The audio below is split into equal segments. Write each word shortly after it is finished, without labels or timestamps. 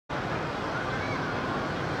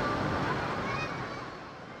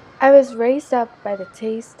I was raised up by the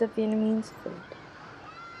taste of Vietnamese food.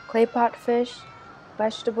 Clay pot fish,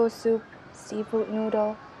 vegetable soup, seafood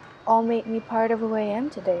noodle, all made me part of who I am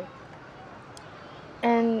today.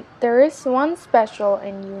 And there is one special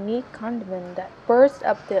and unique condiment that bursts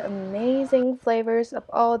up the amazing flavors of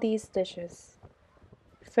all these dishes: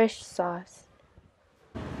 fish sauce.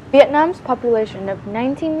 Vietnam's population of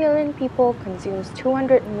 19 million people consumes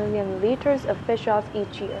 200 million liters of fish sauce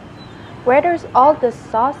each year. Where does all this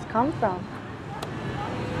sauce come from?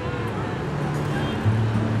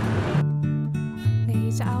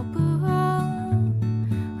 Dạo bước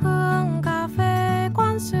hương cà phê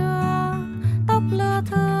quán xưa, tóc lưa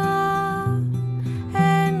thưa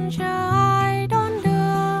em chờ ai đón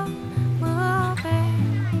đưa mưa về,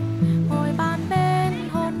 ngồi bàn bên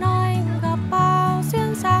hồ nói gặp bao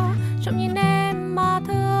xuyên sao, trộm nhìn em mà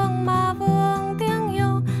thương mà vương tiếng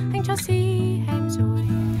yêu anh cho si em rồi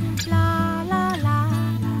la la la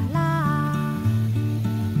la la.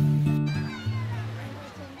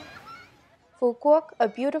 Phu Quoc, a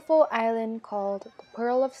beautiful island called the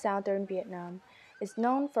Pearl of Southern Vietnam, is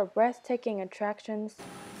known for breathtaking attractions,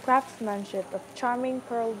 craftsmanship of charming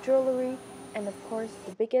pearl jewelry, and of course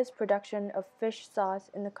the biggest production of fish sauce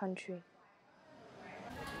in the country.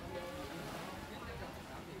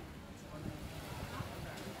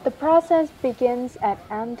 The process begins at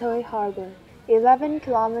An Thoi Harbor, 11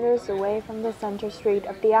 kilometers away from the center street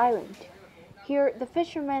of the island. Here, the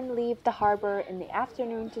fishermen leave the harbor in the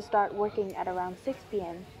afternoon to start working at around 6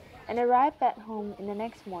 p.m. and arrive at home in the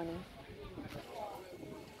next morning.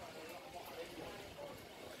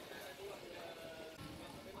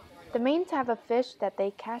 The main type of fish that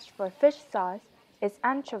they catch for fish sauce is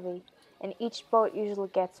anchovy, and each boat usually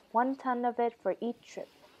gets 1 ton of it for each trip.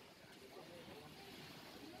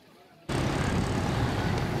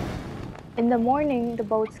 In the morning, the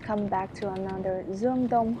boats come back to another Duong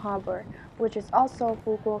Dom harbor, which is also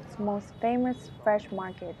Phu Quoc's most famous fresh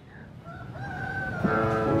market.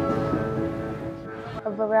 A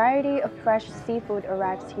variety of fresh seafood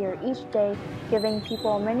arrives here each day, giving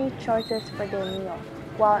people many choices for their meal,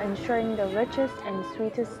 while ensuring the richest and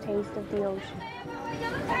sweetest taste of the ocean.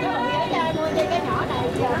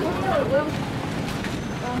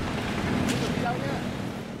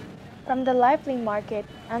 From the lively market,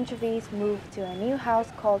 anchovies move to a new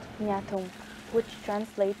house called nhà thùng, which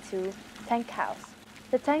translates to tank house.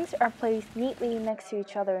 The tanks are placed neatly next to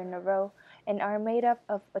each other in a row and are made up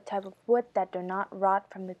of a type of wood that do not rot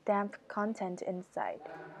from the damp content inside.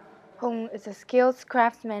 Hung is a skilled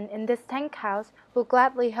craftsman in this tank house who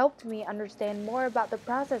gladly helped me understand more about the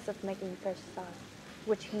process of making fish sauce,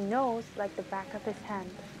 which he knows like the back of his hand.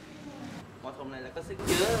 Một thùng này là có sức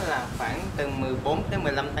chứa là khoảng từ 14 tới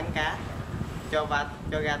 15 tấn cá, cho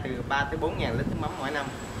ra từ 3 tới 4 ngàn lít nước mắm mỗi năm.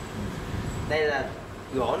 Đây là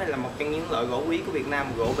gỗ này là một trong những loại gỗ quý của Việt Nam,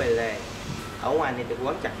 gỗ bề lề. Ở ngoài thì được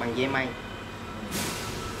quấn chặt bằng dây mây.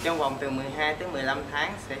 Trong vòng từ 12 tới 15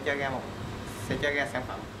 tháng sẽ cho ra sản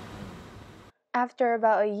phẩm. After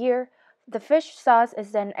about a year, the fish sauce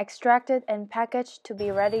is then extracted and packaged to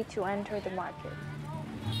be ready to enter the market.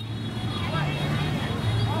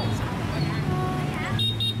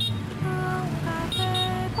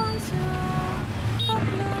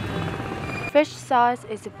 Fish sauce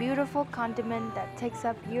is a beautiful condiment that takes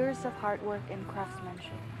up years of hard work and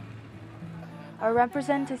craftsmanship. A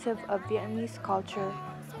representative of Vietnamese culture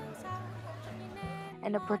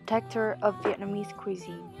and a protector of Vietnamese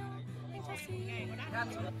cuisine.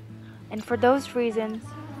 And for those reasons,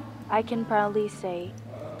 I can proudly say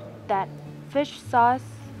that fish sauce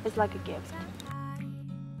is like a gift,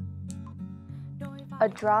 a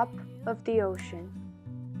drop of the ocean.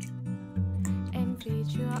 Em vì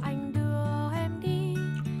chưa anh